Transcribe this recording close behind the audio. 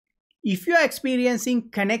If you are experiencing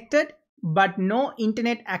connected but no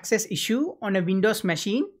internet access issue on a Windows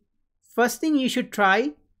machine, first thing you should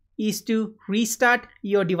try is to restart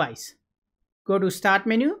your device. Go to Start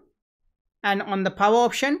menu and on the power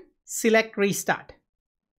option, select Restart.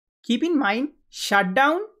 Keep in mind,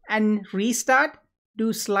 shutdown and restart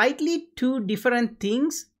do slightly two different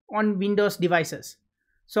things on Windows devices.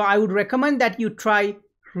 So I would recommend that you try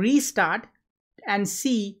restart and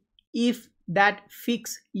see if that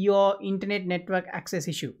fixes your internet network access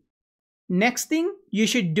issue. Next thing you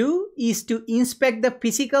should do is to inspect the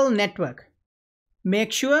physical network.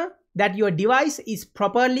 Make sure that your device is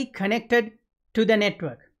properly connected to the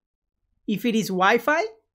network. If it is Wi-Fi,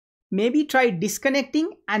 maybe try disconnecting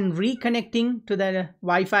and reconnecting to the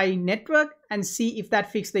Wi-Fi network and see if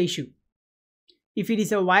that fixes the issue. If it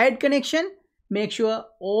is a wired connection, make sure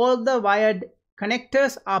all the wired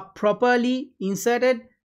connectors are properly inserted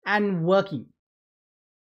and working.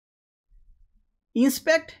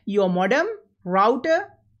 Inspect your modem, router,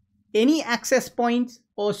 any access points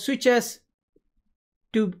or switches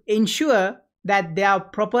to ensure that they are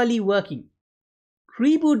properly working.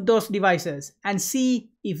 Reboot those devices and see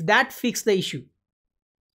if that fixes the issue.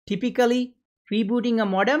 Typically, rebooting a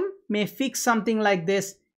modem may fix something like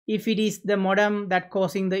this if it is the modem that's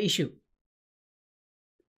causing the issue.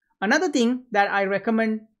 Another thing that I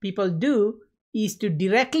recommend people do is to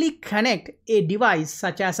directly connect a device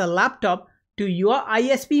such as a laptop to your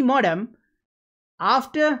ISP modem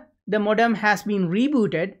after the modem has been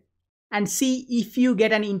rebooted and see if you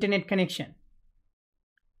get an internet connection.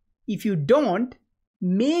 If you don't,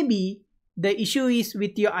 maybe the issue is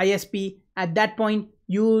with your ISP. At that point,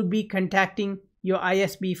 you will be contacting your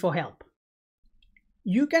ISP for help.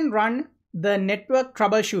 You can run the network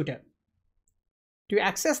troubleshooter. To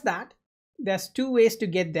access that, there's two ways to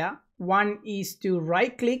get there. One is to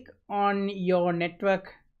right click on your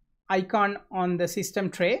network icon on the system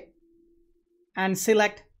tray and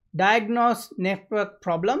select Diagnose Network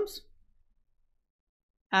Problems,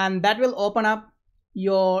 and that will open up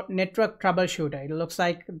your network troubleshooter. It looks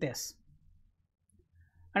like this.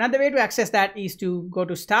 Another way to access that is to go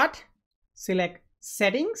to Start, select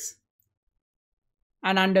Settings,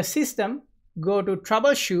 and under System, go to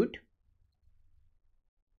Troubleshoot.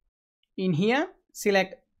 In here,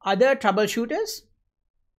 select Other Troubleshooters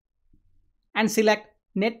and select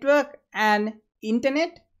Network and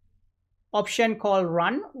Internet option called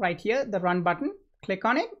Run right here, the Run button. Click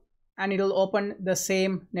on it and it'll open the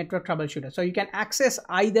same network troubleshooter. So you can access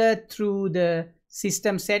either through the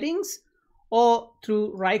system settings or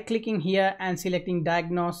through right clicking here and selecting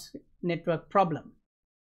Diagnose Network Problem.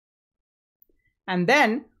 And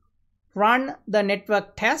then run the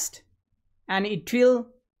network test and it will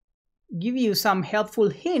give you some helpful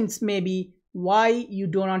hints maybe why you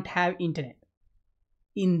do not have internet.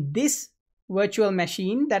 In this virtual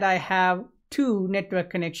machine that I have two network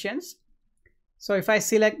connections. So if I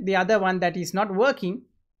select the other one that is not working,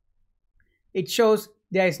 it shows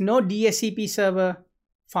there is no DHCP server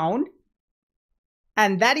found,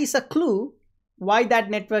 and that is a clue why that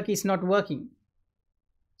network is not working.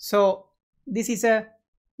 So this is a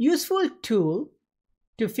useful tool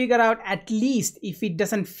to figure out, at least if it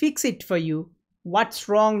doesn't fix it for you, what's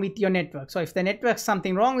wrong with your network. So if the network's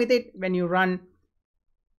something wrong with it, when you run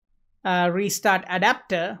restart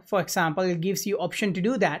adapter, for example, it gives you option to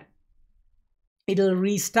do that. It'll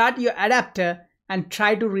restart your adapter and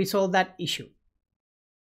try to resolve that issue.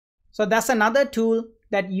 So that's another tool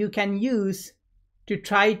that you can use to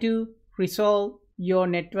try to resolve your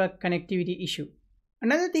network connectivity issue.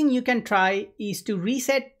 Another thing you can try is to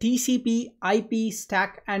reset TCP, IP,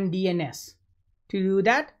 stack, and DNS. To do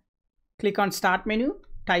that, click on Start menu,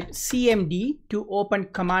 type CMD to open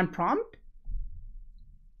command prompt,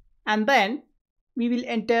 and then we will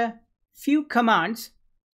enter few commands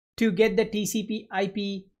to get the TCP,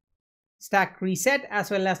 IP, stack reset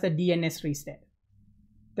as well as the DNS reset.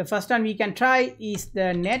 The first one we can try is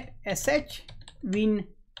the netsh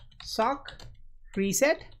winsock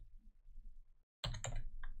reset,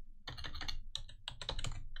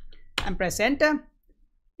 and press enter.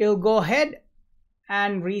 It'll go ahead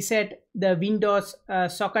and reset the Windows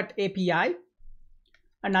socket API.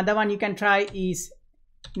 Another one you can try is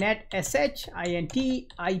netsh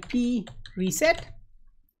IP reset,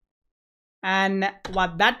 and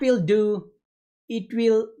what that will do, it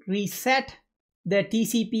will reset the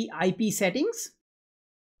TCP IP settings.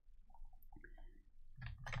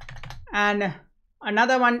 And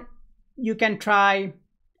another one you can try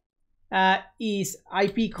is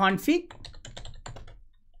ipconfig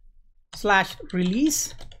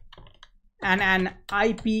 /release and an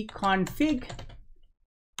ipconfig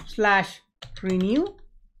 /renew,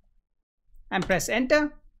 and press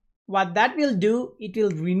enter. What that will do, it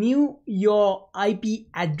will renew your IP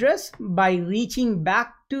address by reaching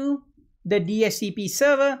back to the DHCP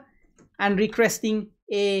server and requesting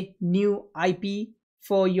a new IP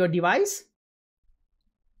for your device.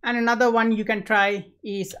 And another one you can try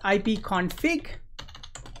is ipconfig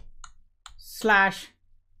 /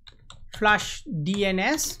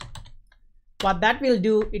 flushdns. What that will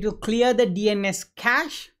do, it will clear the DNS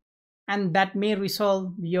cache, and that may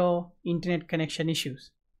resolve your internet connection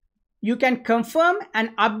issues. You can confirm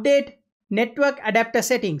and update network adapter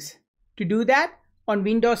settings. To do that, on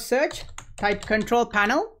Windows search, type control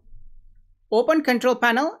panel, open control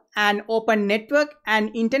panel and open network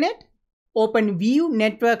and internet, open view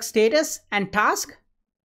network status and task,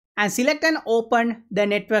 and select and open the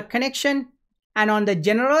network connection, and on the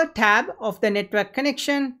general tab of the network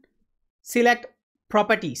connection, select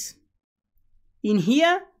properties. In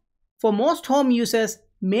here, for most home users,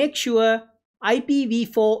 make sure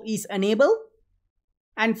IPv4 is enabled,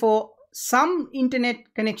 and for some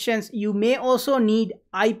internet connections you may also need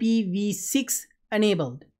IPv6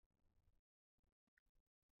 enabled.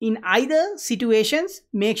 In either situations,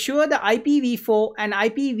 make sure the IPv4 and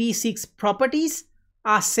IPv6 properties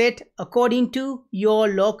are set according to your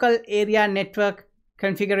local area network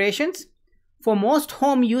configurations. For most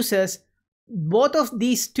home users, both of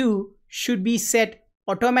these two should be set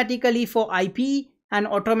automatically for IP and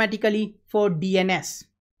automatically for DNS.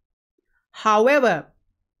 However,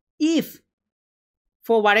 if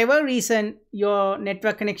for whatever reason your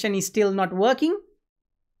network connection is still not working,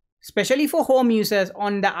 especially for home users,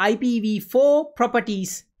 on the IPv4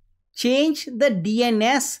 properties, change the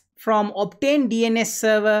DNS from obtain DNS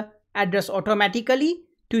server address automatically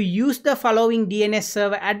to use the following DNS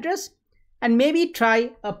server address, and maybe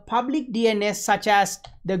try a public DNS such as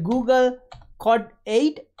the Google Code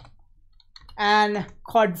 8 and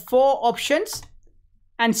Code 4 options,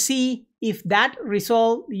 and see if that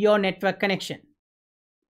resolves your network connection.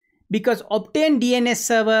 Because obtain DNS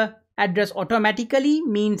server address automatically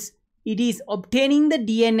means it is obtaining the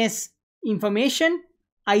DNS information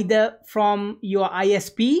either from your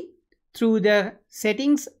ISP through the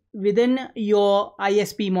settings within your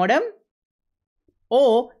ISP modem,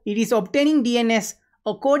 or it is obtaining DNS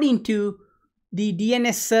according to the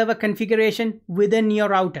DNS server configuration within your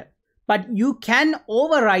router. But you can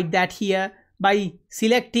override that here by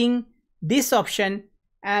selecting this option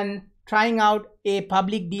and trying out a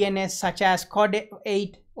public DNS such as Code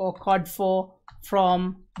 8 or Code 4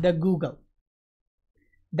 from the Google.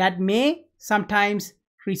 That may sometimes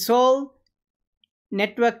resolve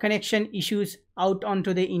network connection issues out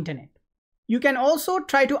onto the internet. You can also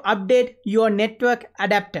try to update your network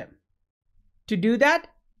adapter. To do that,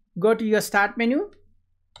 go to your start menu,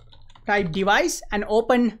 type device and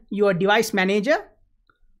open your device manager.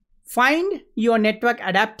 Find your network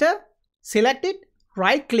adapter, select it,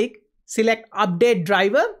 right click, select update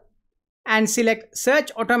driver and select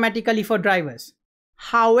search automatically for drivers.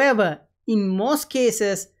 However, in most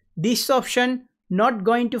cases, this option not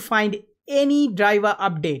going to find any driver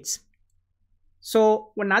updates.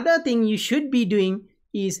 So another thing you should be doing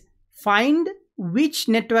is find which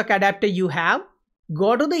network adapter you have,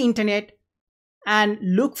 go to the internet and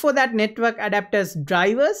look for that network adapter's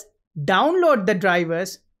drivers, download the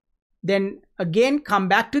drivers, then again come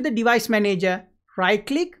back to the device manager, right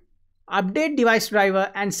click, update device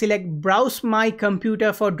driver and select browse my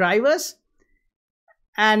computer for drivers,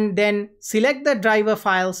 and then select the driver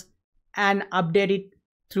files and update it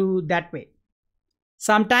through that way.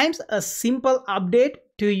 Sometimes a simple update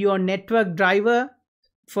to your network driver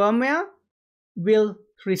firmware will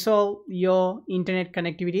resolve your internet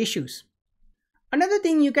connectivity issues. Another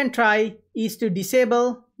thing you can try is to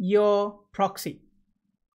disable your proxy.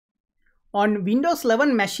 On Windows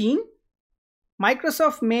 11 machine,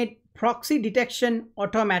 Microsoft made proxy detection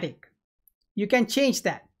automatic. You can change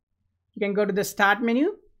that. You can go to the start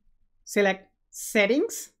menu, select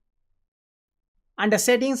settings. Under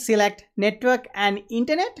settings, select network and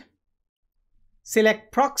internet,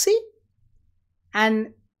 select proxy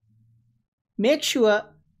and make sure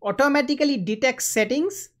automatically detect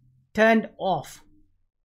settings turned off,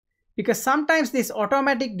 because sometimes this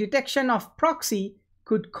automatic detection of proxy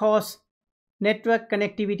could cause network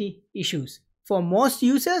connectivity issues. For most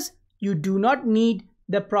users, you do not need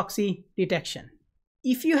the proxy detection.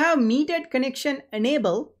 If you have metered connection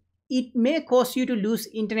enabled, it may cause you to lose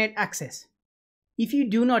internet access. If you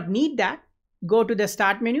do not need that, go to the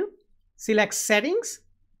start menu, select settings,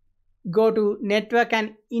 go to network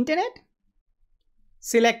and internet,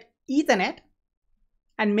 select Ethernet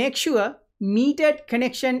and make sure metered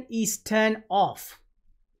connection is turned off,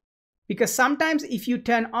 Because sometimes if you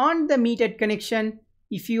turn on the metered connection,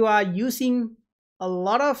 if you are using a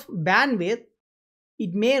lot of bandwidth,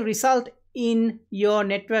 it may result in your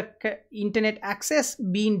network internet access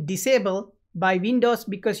being disabled by Windows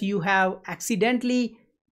because you have accidentally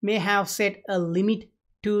may have set a limit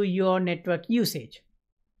to your network usage.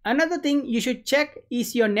 Another thing you should check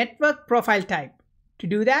is your network profile type. To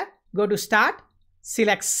do that, go to Start,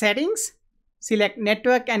 select Settings, select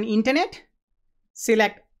Network and Internet,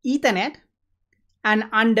 select Ethernet, and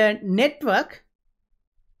under Network,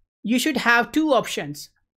 you should have two options,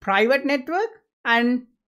 Private Network and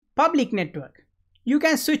Public Network. You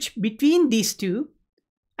can switch between these two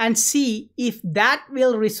and see if that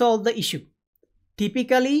will resolve the issue.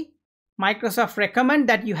 Typically, Microsoft recommend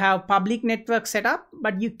that you have public network set up,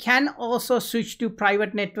 but you can also switch to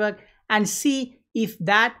private network and see if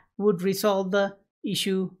that would resolve the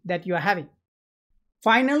issue that you are having.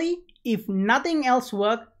 Finally, if nothing else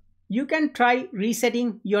works, you can try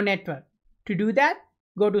resetting your network. To do that,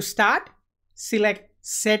 go to Start, select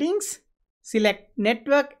Settings, select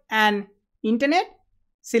Network and Internet,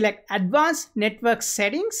 select Advanced Network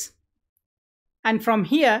Settings, and from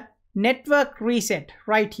here, Network Reset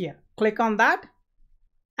right here. Click on that,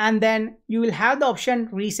 and then you will have the option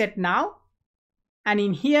Reset Now, and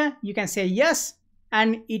in here you can say yes,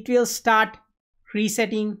 and it will start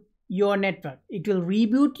resetting your network. It will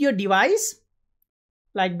reboot your device,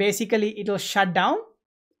 like basically it will shut down,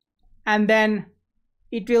 and then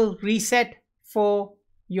it will reset for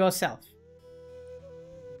yourself.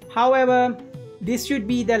 However, this should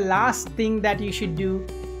be the last thing that you should do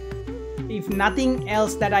if nothing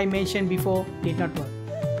else that I mentioned before did not work.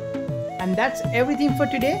 And that's everything for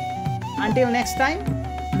today. Until next time,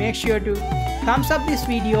 make sure to thumbs up this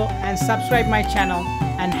video and subscribe my channel,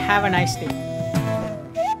 and have a nice day.